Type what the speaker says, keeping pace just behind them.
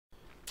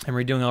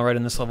Emery doing all right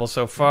in this level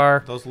so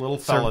far. Those little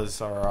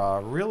fellas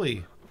are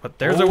really... But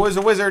there's a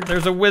wizard.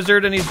 There's a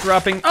wizard, and he's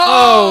dropping...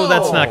 Oh,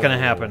 that's not going to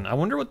happen. I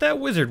wonder what that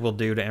wizard will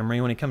do to Emery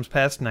when he comes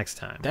past next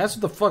time. That's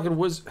what the fucking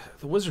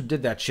the wizard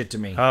did that shit to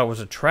me. Oh, it was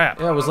a trap.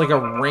 Yeah, it was like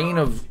a rain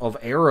of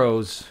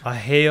arrows. A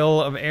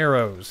hail of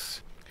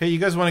arrows. Hey, you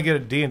guys want to get a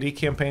D&D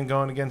campaign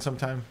going again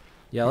sometime?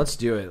 Yeah, let's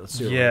do it. Let's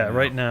do it. Yeah,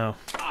 right now.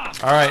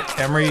 All right,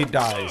 Emery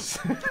dies.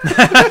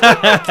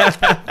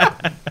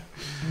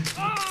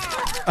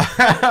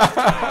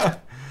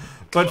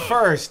 But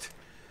first,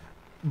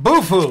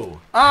 Boofoo!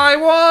 I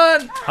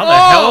won! How the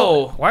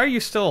hell? Why are you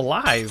still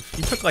alive?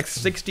 You took like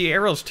 60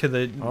 arrows to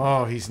the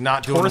Oh, he's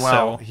not doing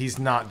well. He's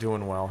not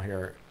doing well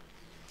here.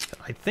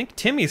 I think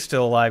Timmy's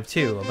still alive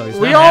too, although he's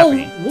not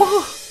happy.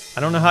 Whoa. I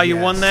don't know how you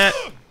won that.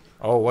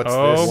 Oh, what's this?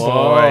 Oh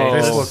boy.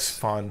 This looks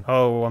fun.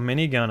 Oh, a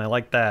minigun. I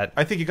like that.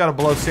 I think you gotta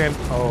blow sand.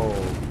 Oh.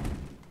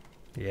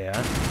 Yeah.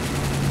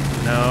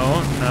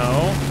 No,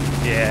 no.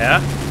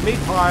 Yeah. Meat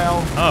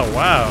pile. Oh,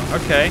 wow.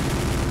 Okay.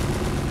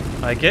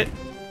 Like it.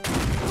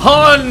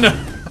 Hun!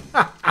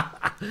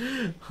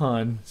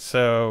 Hun.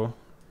 So,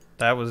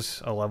 that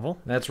was a level.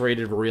 That's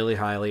rated really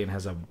highly and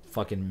has a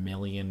fucking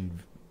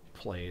million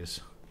plays.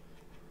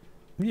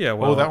 Yeah,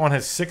 well. Oh, that one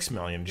has 6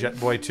 million. Jet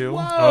Boy 2.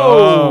 Whoa.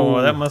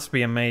 Oh, that must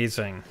be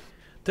amazing.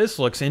 This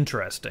looks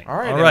interesting. All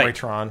right, Emery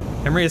Tron.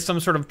 Emery is some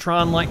sort of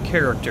Tron-like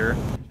character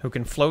who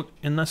can float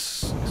in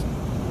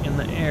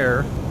the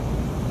air.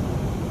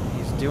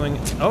 He's doing...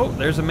 Oh,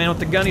 there's a man with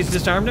the gun. He's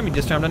disarmed him. He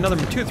disarmed another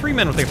 2, 3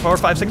 men with the 4,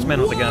 5, 6 men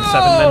with the gun. 7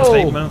 men with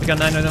 8 men with the gun.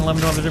 9, 10,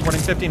 11, 12, 13,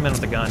 14, 15 men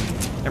with the gun.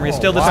 Emery is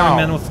still disarming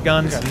men with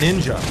guns. He's a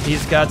ninja.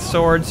 He's got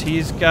swords.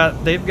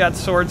 They've got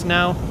swords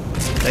now.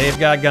 They've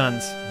got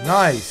guns.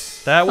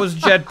 Nice. That was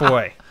Jet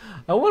Boy.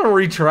 I want to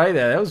retry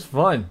that. That was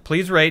fun.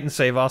 Please rate and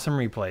save awesome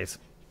replays.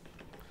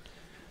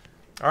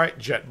 All right,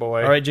 Jet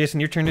Boy. All right, Jason,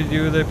 your turn to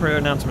do the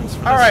announcements.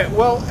 All right,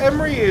 well,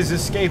 Emery is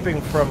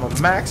escaping from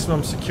a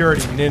maximum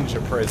security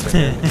ninja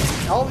prison.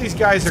 All these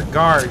guys are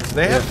guards.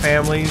 They have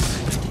families.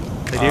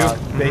 They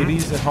do.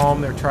 Babies at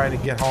home. They're trying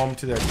to get home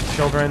to their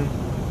children.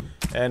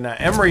 And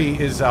Emery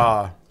is,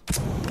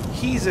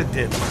 he's a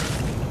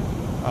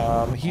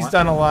diddler. He's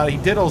done a lot. He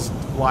diddles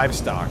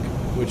livestock,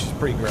 which is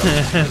pretty gross.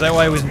 Is that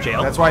why he was in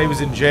jail? That's why he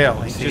was in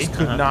jail. He see. just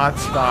could not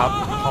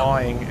stop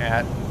pawing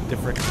at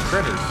different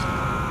critters.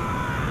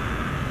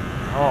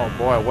 Oh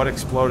boy, what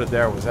exploded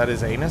there? Was that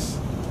his anus?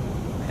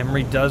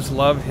 Emery does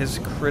love his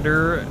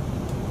critter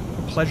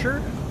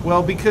pleasure?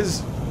 Well,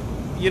 because,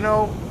 you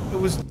know, it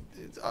was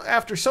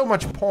after so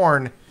much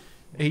porn,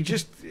 he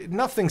just,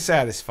 nothing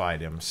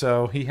satisfied him,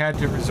 so he had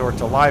to resort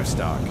to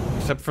livestock.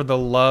 Except for the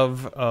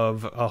love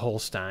of a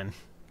Holstein.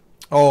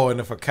 Oh, and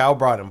if a cow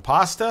brought him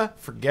pasta,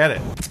 forget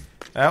it.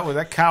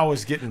 That cow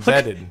was getting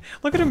bedded.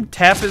 Look at him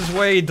tap his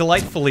way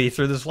delightfully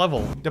through this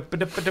level. These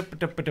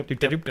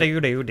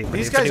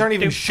guys aren't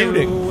even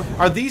shooting.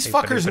 Are these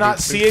fuckers not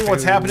seeing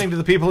what's happening to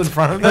the people in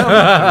front of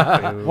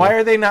them? Why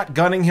are they not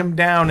gunning him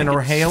down in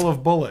a hail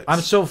of bullets? I'm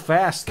so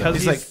fast.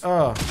 He's like,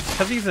 oh.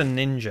 Because he's a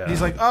ninja.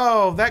 He's like,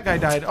 oh, that guy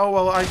died. Oh,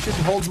 well, I should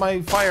hold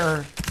my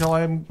fire till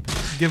I'm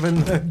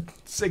given the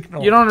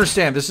signal. You don't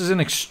understand. This is an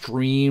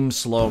extreme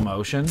slow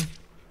motion.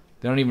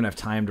 They don't even have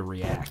time to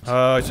react.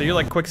 Oh, so you're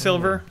like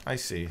Quicksilver? I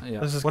see.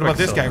 Yeah. This is What about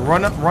this guy?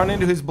 Run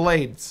into his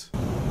blades.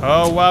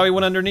 Oh, wow, he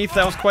went underneath.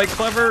 That was quite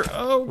clever.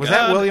 Oh, Was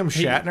God. that William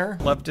He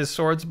Shatner? left his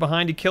swords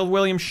behind. He killed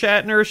William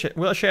Shatner.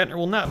 Will Shatner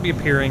will not be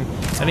appearing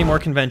at any more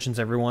conventions,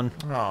 everyone.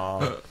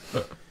 Aw.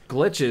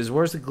 Glitches?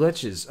 Where's the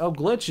glitches? Oh,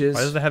 glitches.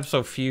 Why does it have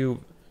so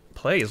few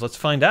plays? Let's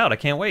find out. I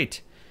can't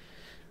wait.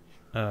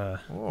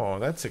 Oh,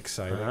 that's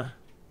exciting.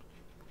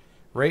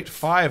 Rate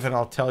 5 and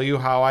I'll tell you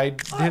how I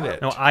did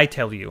it. No, I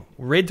tell you.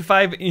 Rate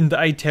 5 and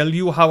I tell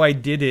you how I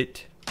did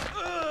it.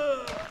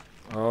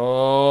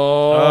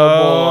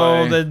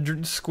 Oh,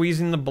 boy.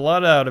 Squeezing the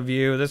blood out of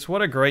you.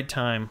 What a great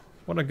time.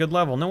 What a good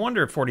level. No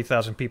wonder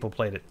 40,000 people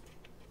played it.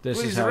 This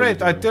Please is how rate.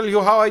 you I do. tell you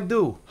how I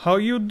do. How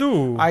you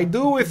do? I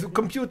do with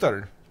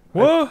computer.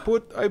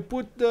 What? I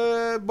put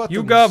buttons.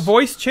 You got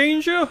voice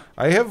changer?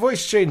 I have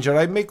voice changer.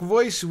 I make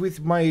voice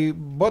with my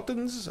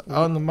buttons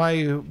on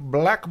my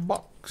black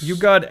box. You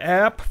got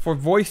app for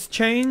voice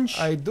change?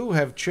 I do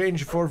have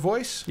change for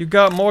voice. You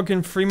got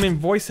Morgan Freeman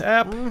voice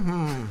app?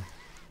 Mm-hmm.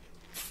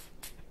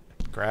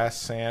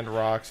 Grass, sand,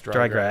 rocks,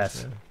 Dry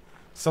grass. grass. Yeah.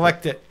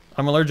 Select it.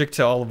 I'm allergic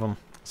to all of them.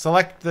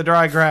 Select the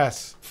dry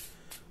grass.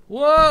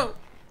 Whoa!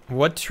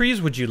 What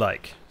trees would you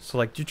like?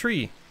 Select your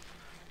tree.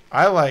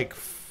 I like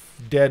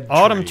dead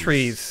Autumn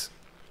trees.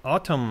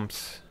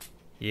 Autumns.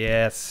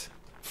 Yes.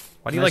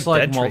 Why do you like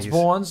dead multiple trees?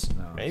 ones?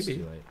 No, Maybe. it's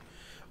too late.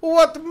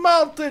 What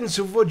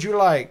mountains would you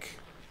like?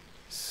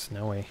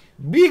 Snowy.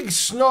 Big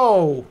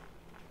snow.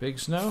 Big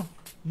snow?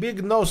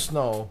 Big no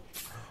snow.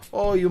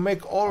 Oh, you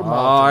make all Oh,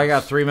 mountains. I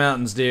got 3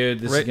 mountains, dude.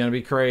 This is gonna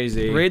be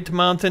crazy. Red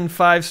Mountain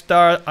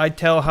 5-star. I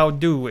tell how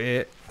do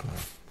it.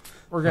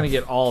 We're gonna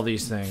get all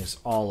these things,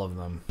 all of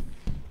them.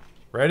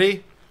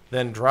 Ready?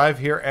 Then drive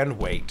here and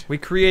wait. We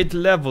create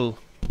level.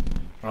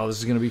 Oh, this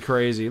is gonna be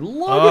crazy.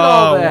 Look at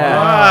all that.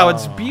 Wow,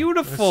 it's It's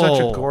beautiful. such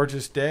a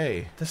gorgeous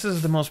day. This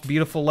is the most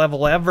beautiful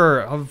level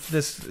ever of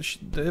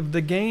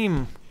the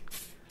game.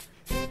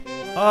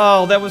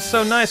 Oh, that was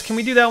so nice. Can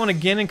we do that one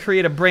again and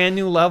create a brand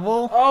new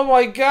level? Oh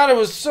my god, it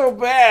was so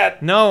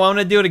bad. No, I want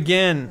to do it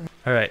again.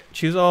 All right,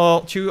 choose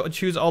all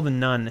the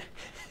none.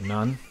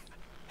 None.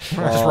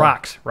 Just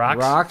rocks,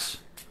 Rocks.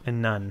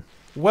 and none.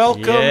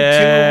 Welcome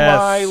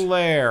Yes. to my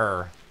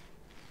lair.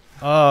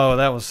 Oh,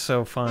 that was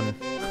so fun.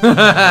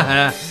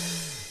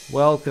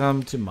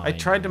 Welcome to my. I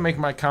tried to make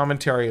my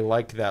commentary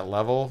like that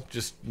level,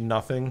 just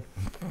nothing.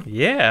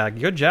 Yeah,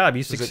 good job.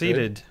 You it good?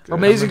 succeeded.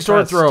 Amazing I'm sword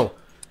impressed. throw.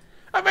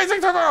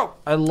 Amazing to throw!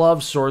 I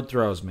love sword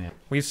throws, man.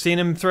 We've seen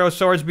him throw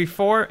swords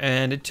before,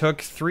 and it took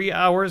 3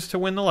 hours to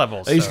win the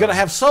level. He's so- going to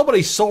have so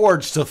many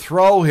swords to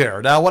throw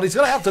here. Now, what he's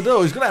going to have to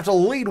do, he's going to have to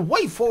lean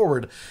way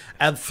forward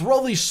and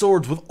throw these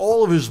swords with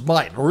all of his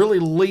might. Really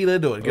lean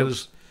into it. Get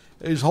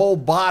his whole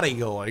body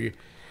going.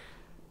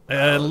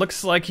 It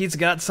looks like he's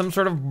got some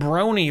sort of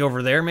brony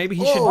over there. Maybe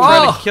he should Oh.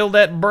 try Oh. to kill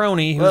that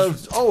brony.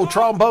 Who's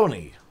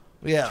Trombone.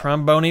 Yeah.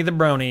 Tromboni the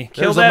brony.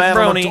 Kill There's a that man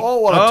on a brony.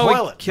 on a he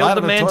toilet. killed Man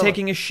the on a man toilet.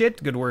 taking a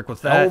shit. Good work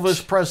with that.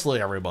 Elvis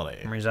Presley, everybody.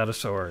 He's out of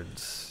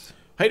swords.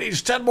 He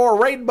needs 10 more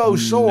rainbow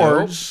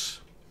swords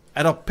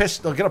and a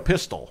pistol. Get a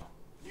pistol.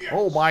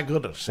 Oh, my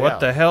goodness. What yeah.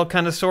 the hell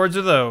kind of swords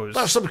are those?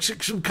 That's some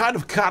kind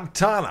of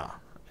katana.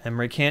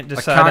 Emery can't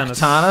decide on a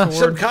katana?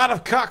 Some sword. kind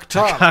of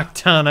katana.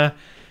 Katana.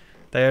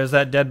 There's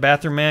that dead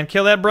bathroom man.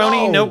 Kill that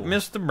brony. Whoa. Nope,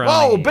 missed the brony.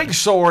 Whoa, big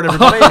sword,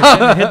 everybody.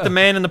 Hit the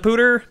man in the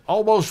pooter.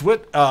 Almost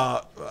went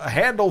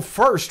handle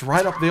first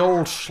right up the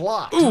old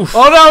slot. Oof.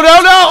 Oh no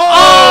no no!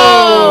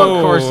 Oh,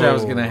 of course that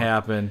was gonna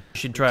happen. You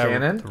should try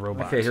Cannon. with the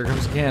robot. Okay, here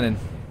comes the cannon.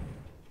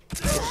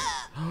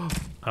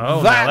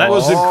 Oh, That now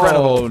was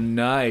incredible. Oh,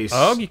 nice.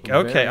 Oh,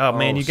 okay. Oh,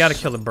 man, you got to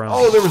kill the brony.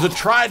 Oh, there was a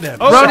trident.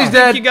 Oh, Brony's I think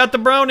dead. You got the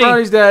brony.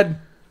 Brony's dead.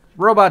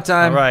 Robot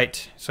time. All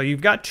right. So you've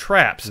got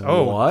traps.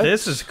 Oh, What?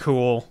 this is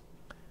cool.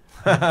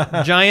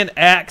 Giant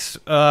axe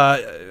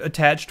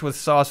attached with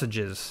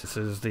sausages. This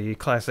is the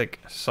classic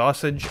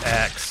sausage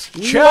axe.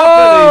 Choppity,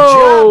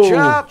 Whoa.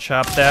 chop,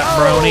 chop. Chop that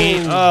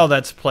brony. Oh,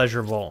 that's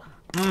pleasurable.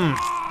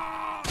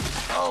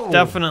 Oh.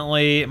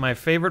 Definitely my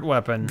favorite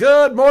weapon.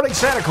 Good morning,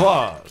 Santa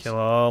Claus. Kill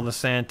all the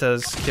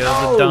Santas.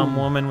 Kill the dumb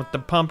woman with the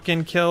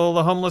pumpkin. Kill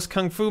the homeless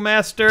kung fu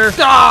master.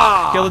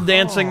 Kill the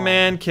dancing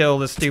man. Kill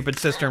the stupid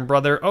sister and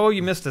brother. Oh,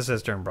 you missed the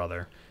sister and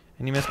brother.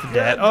 And you missed the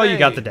dad. Oh, you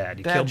got the dad.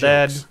 You killed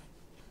dad. jokes.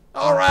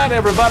 All right,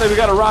 everybody, we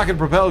got a rocket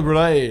propelled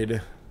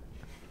grenade.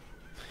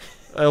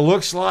 It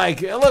looks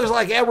like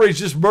Emery's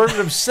just murdered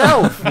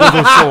himself with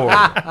a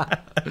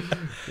sword.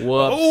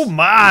 Whoops. Oh,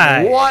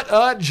 my. What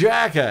a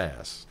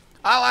jackass!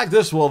 I like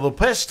this one. The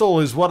pistol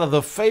is one of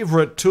the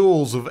favorite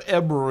tools of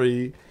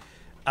Emery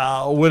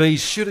when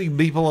he's shooting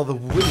people on the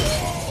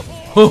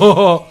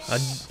wheel.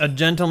 A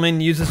gentleman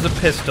uses a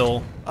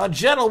pistol. A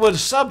gentleman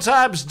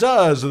sometimes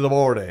does in the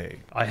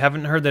morning. I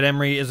haven't heard that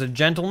Emery is a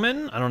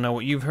gentleman. I don't know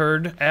what you've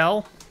heard,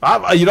 Al.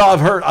 I've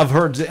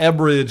heard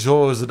Emery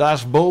enjoys a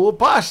nice bowl of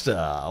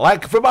pasta.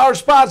 Like from our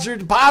sponsor,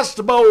 the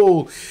Pasta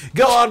Bowl.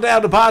 Go on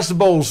down to Pasta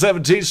Bowl,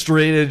 17th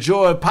Street, and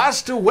enjoy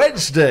Pasta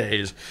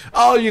Wednesdays.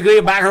 Oh, you can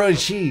eat macaroni and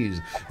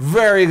cheese.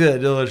 Very good,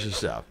 delicious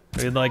stuff.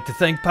 We'd like to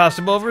thank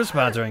Pasta Bowl for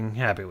sponsoring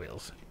Happy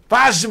Wheels.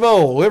 Pasta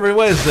Bowl every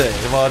Wednesday.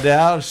 Come on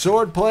down.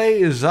 Sword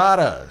play is on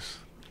us.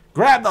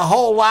 Grab the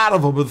whole lot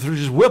of them and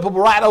just whip them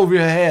right over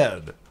your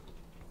head.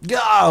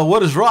 God,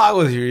 what is wrong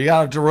with you? You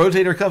got a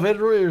rotator cuff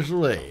injury or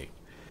something?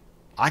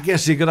 I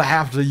guess you're going to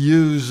have to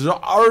use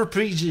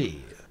RPG,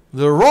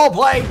 the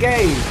role-playing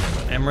game.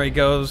 Emery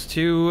goes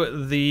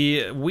to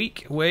the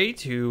weak way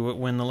to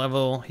win the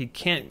level. He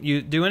can't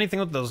do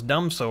anything with those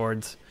dumb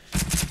swords.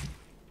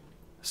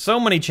 So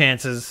many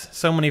chances,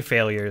 so many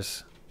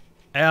failures.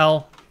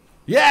 Al,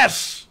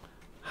 Yes!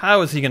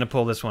 how is he going to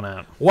pull this one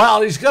out?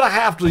 Well, he's going to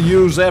have to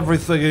use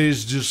everything at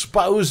his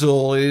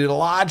disposal. He's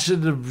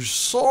launching the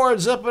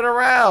swords up and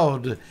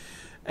around.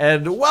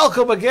 And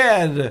welcome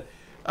again,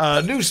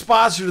 new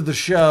sponsor to the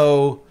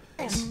show,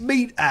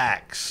 Meat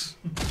Axe.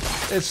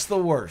 It's the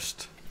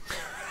worst.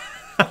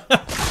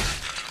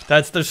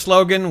 That's their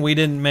slogan. We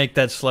didn't make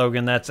that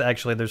slogan. That's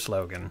actually their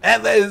slogan.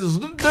 And his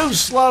new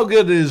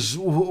slogan is,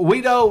 we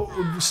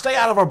don't stay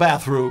out of our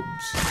bathrooms.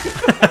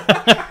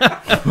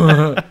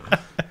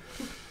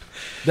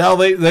 No,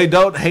 they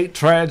don't hate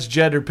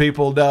transgender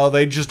people. No,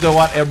 they just don't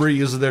want Emery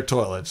using their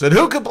toilets. And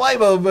who can blame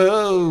them?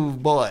 Oh,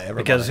 boy.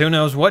 Everybody. Because who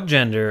knows what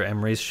gender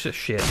Emery's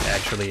shit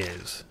actually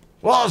is.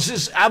 Well, it's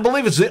just, I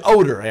believe it's the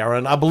odor,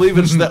 Aaron. I believe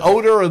it's the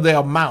odor and the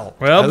amount.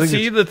 I Well, think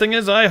see, it's- the thing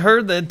is, I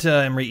heard that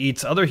Emery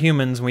eats other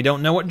humans, and we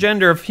don't know what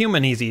gender of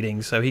human he's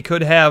eating, so he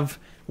could have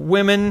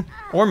women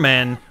or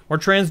men or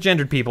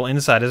transgendered people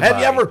inside his Have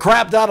body. you ever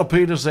crapped out a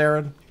penis,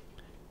 Aaron?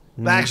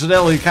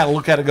 Accidentally kind of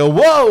look at it and go,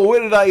 whoa,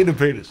 when did I eat a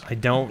penis? I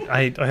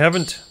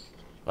haven't,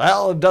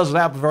 Well, it doesn't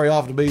happen very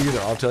often to me either,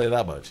 I'll tell you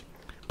that much.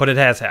 but it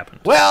has happened.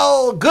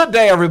 Well, good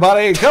day,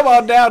 everybody. Come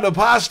on down to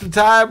Pasta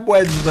Time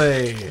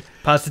Wednesday.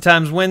 Pasta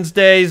Times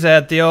Wednesdays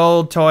at the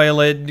old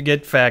toilet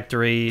get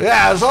factory.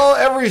 Yeah, so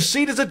every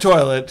seat is a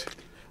toilet.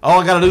 Oh,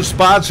 I got a new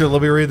sponsor.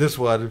 Let me read this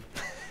one.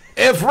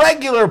 If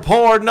regular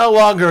porn no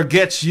longer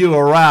gets you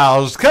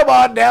aroused, come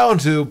on down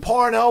to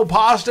Porno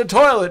Pasta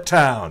Toilet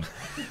Town.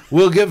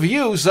 We'll give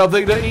you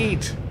something to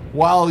eat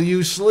while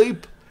you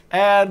sleep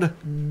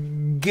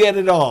and get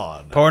it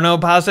on. Porno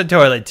Pasta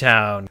Toilet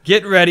Town.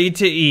 Get ready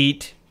to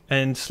eat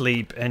and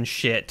sleep and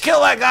shit.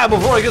 Kill that guy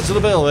before he gets to the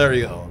bill. There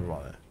you go.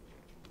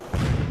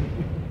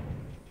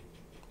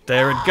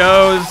 There it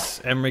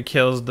goes. Emery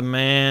kills the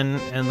man,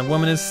 and the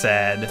woman is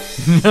sad.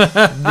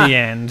 The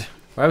end.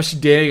 Why was she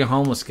dating a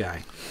homeless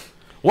guy?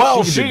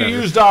 Well, she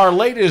used our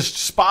latest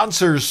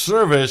sponsor's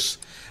service,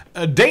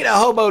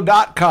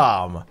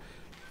 datahobo.com.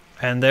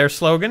 And their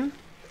slogan?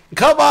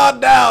 Come on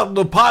down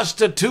to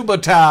Pasta Tuba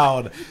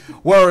Town,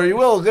 where we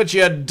will get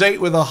you a date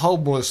with a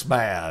homeless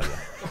man.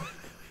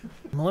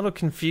 I'm a little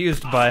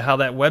confused by how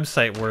that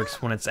website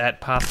works when it's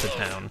at Pasta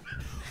Town.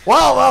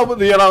 Well,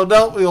 you know,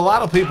 a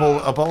lot of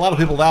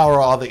people now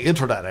are on the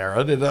internet,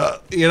 Aaron, and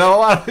you know,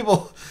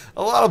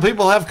 a lot of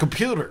people have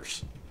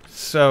computers.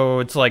 So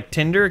it's like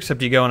Tinder,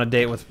 except you go on a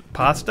date with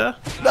pasta?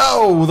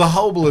 No, the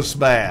homeless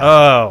man.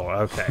 Oh,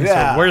 okay.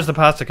 Yeah. So where's the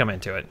pasta come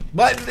into it?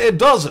 But it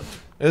doesn't.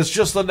 It's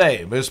just the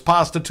name. It's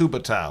Pasta Tuba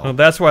Town. Well,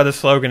 that's why the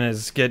slogan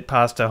is get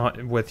pasta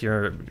with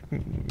your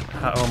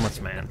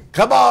homeless man.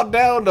 Come on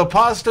down to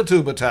Pasta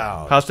Tuba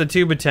Town. Pasta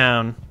Tuba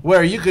Town.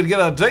 Where you could get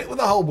a date with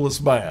a homeless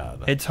man.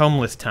 It's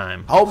homeless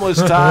time. Homeless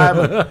time.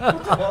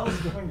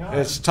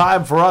 It's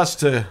time for us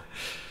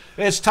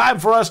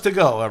to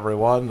go,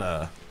 everyone.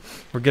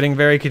 We're getting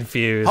very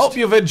confused. Hope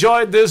you've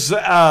enjoyed this,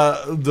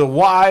 the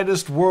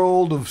widest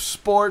world of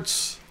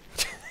sports.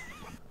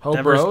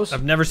 Bros.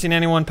 I've never seen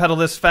anyone pedal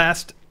this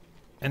fast,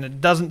 and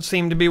it doesn't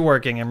seem to be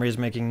working. Emery's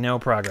making no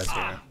progress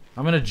here.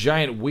 I'm in a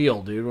giant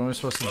wheel, dude. What am I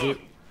supposed to do?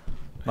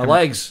 My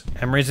legs.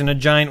 Emery's in a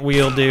giant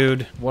wheel,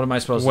 dude. What am I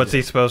supposed to do? What's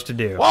he supposed to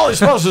do? Well, he's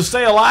supposed to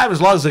stay alive as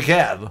long as he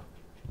can.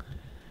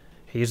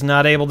 He's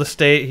not able to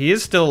stay. He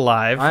is still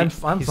alive. I'm He's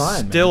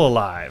fine, still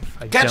alive.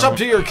 Catch up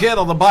to your kid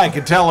on the bike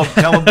and tell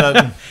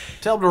him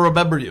to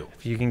remember you.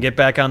 If you can get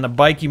back on the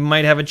bike, you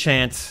might have a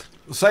chance.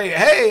 Say,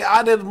 hey,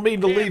 I didn't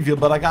mean to leave you,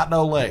 but I got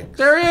no legs.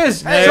 There he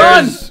is!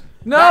 There's- Son!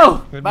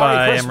 No!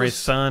 Goodbye, Christmas. Emery's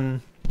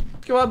son.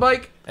 Come on,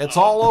 bike. It's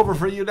all over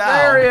for you now.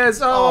 There he is.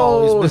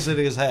 Oh. he's missing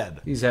his head.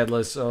 He's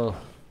headless. Oh.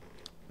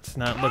 It's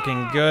not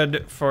looking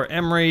good for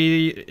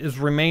Emery's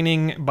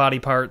remaining body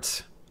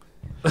parts.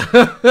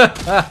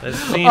 This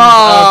seems okay.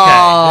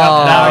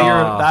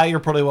 Now you're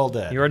pretty well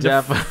dead. You're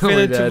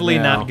Definitely definitively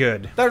dead now. not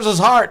good. There's his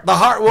heart. The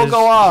heart will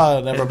go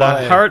on,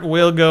 everybody. The heart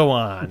will go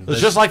on.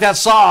 It's just like that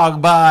song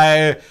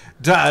by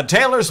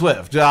Taylor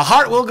Swift. The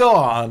heart will go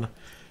on.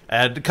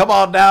 And come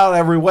on down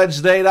every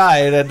Wednesday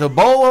night at the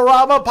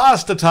Bolarama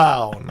Pasta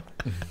Town.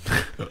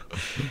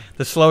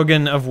 The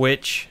slogan of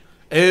which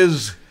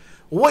is,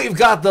 we've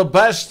got the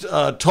best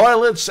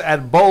toilets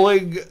and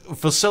bowling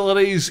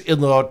facilities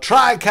in the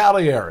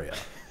Tri-County area.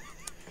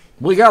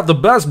 We got the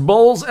best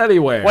bowls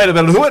anywhere. Wait a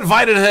minute, who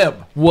invited him?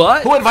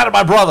 What? Who invited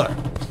my brother?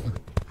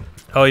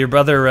 Oh, your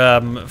brother.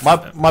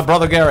 My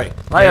brother Gary.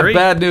 I have Larry?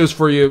 bad news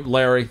for you,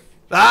 Larry.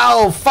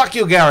 Oh, fuck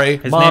you, Gary.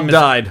 His Mom name is-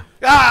 died.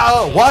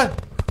 Oh, what?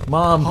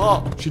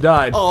 Mom, she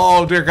died.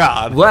 Oh, dear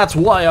God. That's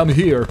why I'm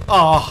here.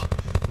 Oh,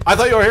 I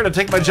thought you were here to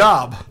take my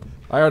job.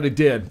 I already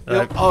did.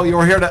 You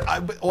were here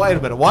to... wait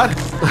a minute, what?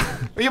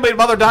 You mean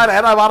mother died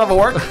and I'm out of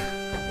work?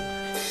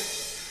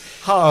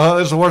 Oh,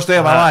 this is the worst day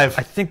of my life.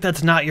 I think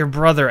that's not your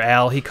brother,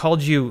 Al. He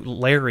called you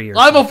Larry or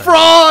I'm a something.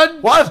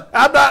 fraud! What?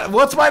 I'm not...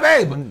 What's my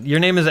name? Your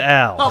name is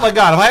Al. Oh, my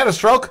God. Have I had a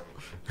stroke?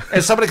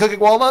 Is somebody cooking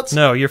walnuts?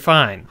 No, you're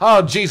fine.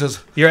 Oh,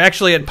 Jesus. You're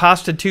actually at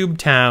Pasta Tube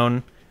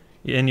Town,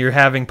 and you're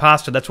having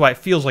pasta. That's why it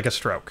feels like a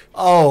stroke.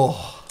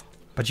 Oh.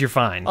 But you're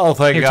fine. Oh,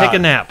 thank Here, God. take a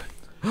nap.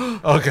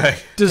 Okay.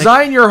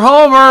 Design your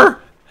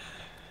Homer!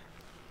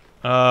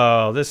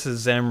 Oh, this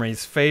is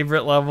Emery's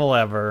favorite level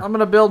ever. I'm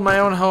gonna build my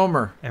own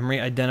Homer. Emery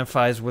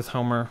identifies with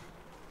Homer.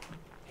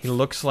 He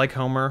looks like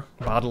Homer,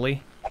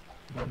 bodily.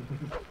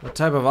 What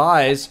type of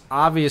eyes?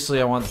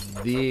 Obviously, I want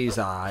these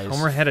eyes.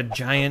 Homer had a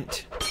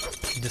giant,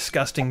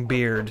 disgusting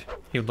beard.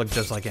 He would look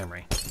just like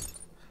Emery.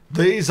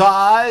 These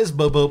eyes,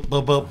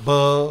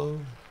 bu-bu-bu-bu-bu.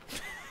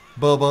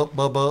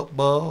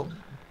 Bu-bu-bu-bu-bu.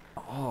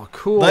 Oh,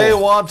 cool. They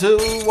want to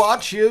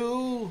watch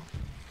you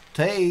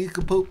take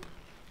a poop.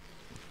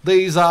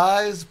 These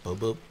eyes,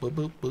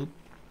 bu-bu-bu-bu-bu.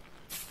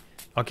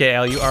 Okay,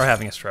 Al, you are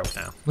having a stroke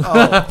now.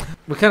 Oh.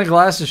 What kind of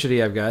glasses should he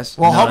have, guys?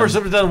 Well, None. Homer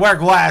simply doesn't wear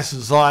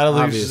glasses, so I don't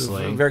think this is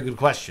Obviously. a very good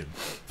question.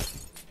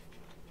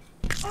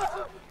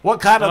 What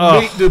kind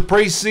of meat do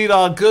priests eat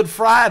on Good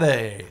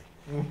Friday?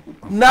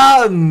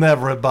 None,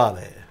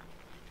 everybody.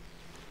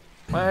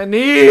 My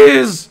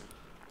knees!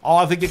 Oh,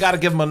 I think you got to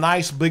give him a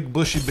nice big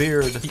bushy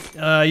beard.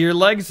 Your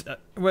legs,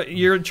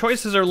 your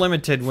choices are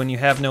limited when you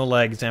have no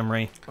legs,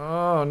 Emery.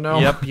 Oh, no.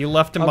 Yep, you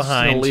left him I'm just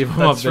gonna behind. leave him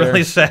That's up there.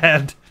 really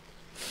sad.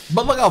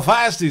 But look how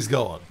fast he's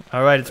going.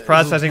 All right, it's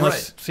processing. great.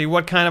 Let's see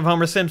what kind of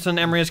Homer Simpson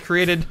Emery has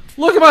created.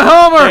 Look at my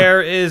Homer!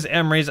 There is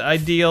Emery's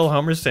ideal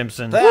Homer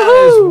Simpson. That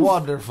is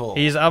wonderful.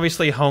 He's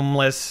obviously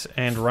homeless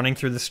and running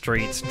through the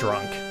streets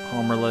drunk.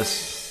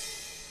 Homerless.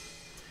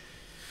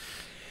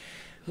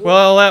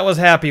 Well, that was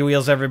Happy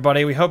Wheels,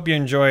 everybody. We hope you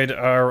enjoyed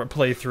our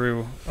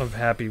playthrough of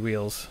Happy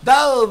Wheels.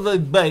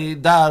 Every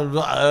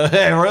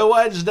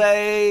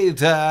Wednesday.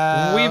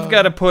 We've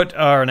got to put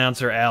our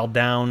announcer Al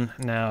down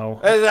now.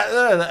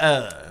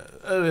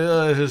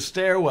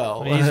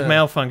 Stairwell. He's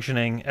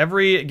malfunctioning.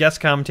 Every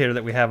guest commentator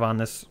that we have on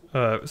this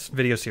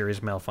video series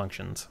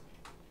malfunctions.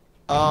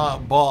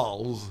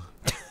 Balls.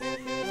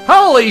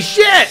 Holy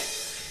shit!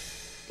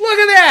 Look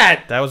at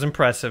that! That was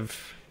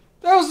impressive.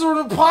 That was an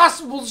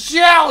impossible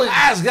challenge!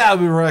 That's gotta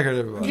be a record,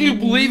 everybody. Can you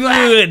believe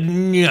that? Good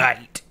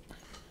night.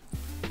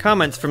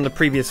 Comments from the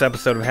previous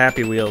episode of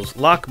Happy Wheels.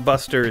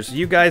 Lockbusters,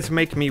 you guys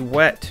make me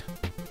wet.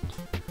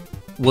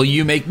 Will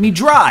you make me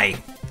dry?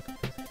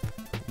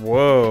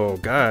 Whoa,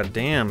 god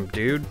damn,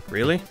 dude.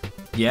 Really?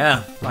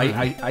 Yeah,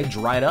 I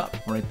dried up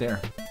right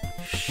there.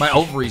 My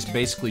ovaries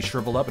basically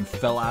shriveled up and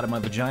fell out of my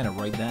vagina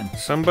right then.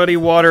 Somebody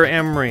water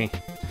Emery.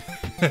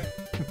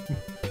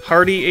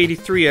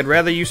 Hardy83, I'd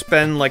rather you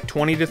spend like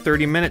 20 to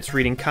 30 minutes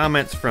reading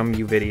comments from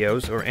you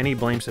videos or any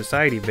Blame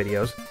Society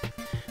videos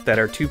that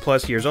are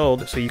 2+ years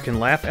old so you can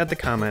laugh at the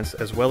comments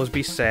as well as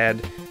be sad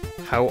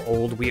how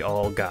old we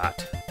all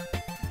got.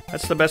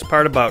 That's the best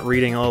part about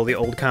reading all the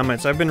old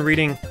comments. I've been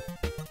reading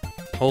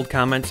old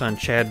comments on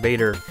Chad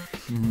Vader,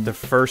 the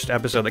first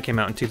episode that came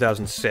out in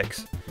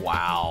 2006.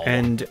 Wow.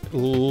 And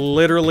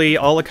literally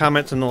all the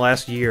comments in the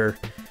last year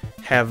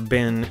have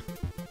been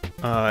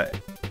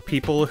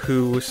people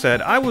who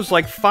said, I was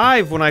like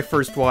 5 when I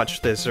first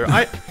watched this, or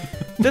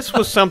this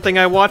was something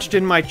I watched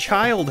in my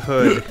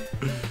childhood.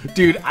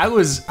 Dude, I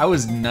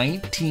was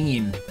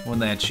 19 when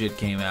that shit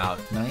came out.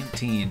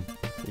 19.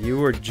 You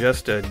were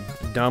just a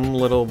dumb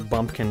little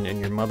bumpkin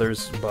in your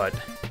mother's butt.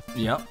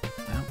 Yep.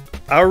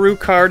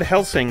 Arucard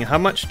Helsing, how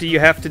much do you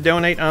have to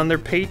donate on their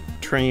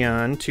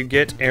Patreon to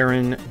get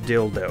Aaron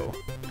dildo?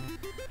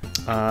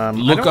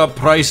 Look up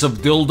price of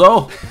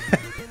dildo.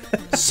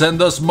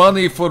 Send us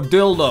money for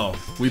dildo.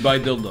 We buy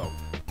dildo.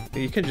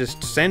 You can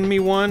just send me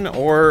one,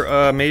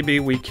 or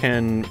maybe we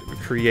can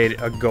create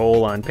a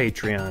goal on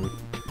Patreon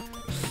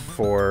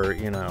for,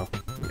 you know,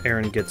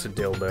 Aaron gets a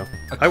dildo.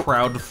 A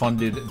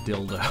crowd-funded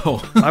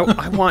dildo. I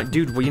want,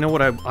 dude. Well, you know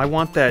what? I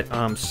want that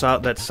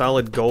that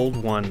solid gold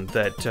one.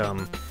 That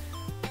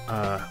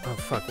oh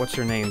fuck, what's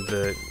her name?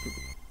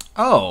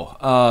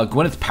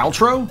 Gwyneth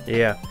Paltrow?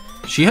 Yeah.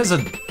 She has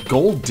a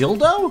gold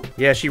dildo?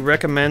 Yeah, she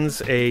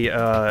recommends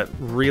a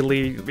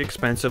really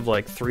expensive,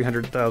 like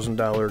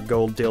 $300,000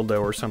 gold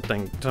dildo or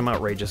something, some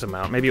outrageous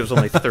amount. Maybe it was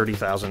only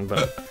 30,000,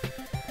 but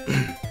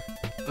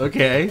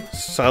okay.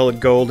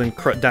 Solid gold and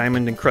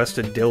diamond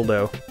encrusted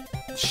dildo,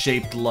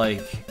 shaped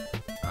like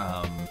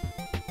a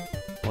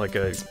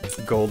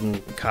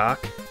golden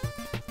cock.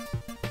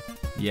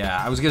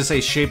 Yeah, I was gonna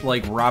say shaped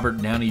like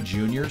Robert Downey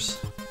Jr.'s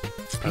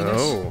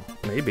penis. Oh,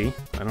 maybe.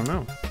 I don't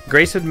know.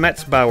 Grayson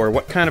Metzbauer,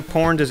 what kind of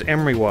porn does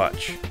Emery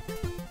watch?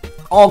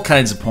 All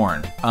kinds of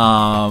porn.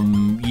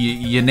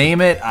 You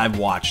name it, I've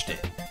watched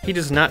it. He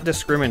does not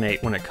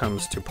discriminate when it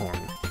comes to porn.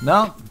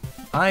 No,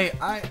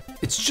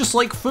 it's just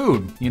like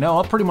food. You know,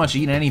 I'll pretty much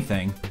eat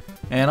anything,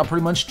 and I'll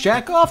pretty much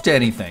jack off to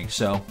anything.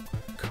 So,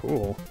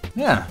 cool.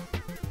 Yeah.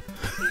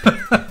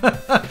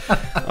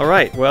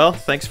 Alright, well,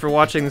 thanks for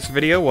watching this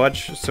video.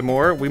 Watch some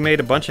more. We made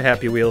a bunch of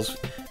Happy Wheels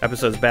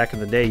episodes back in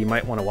the day. You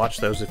might want to watch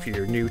those if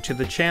you're new to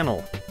the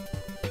channel.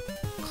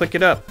 Click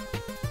it up.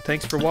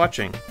 Thanks for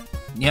watching.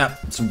 Yeah,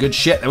 some good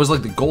shit. That was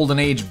like the golden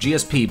age of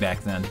GSP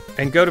back then.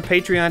 And go to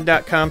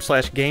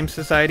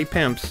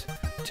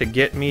patreon.com/GameSocietyPimps to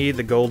get me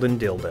the golden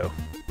dildo.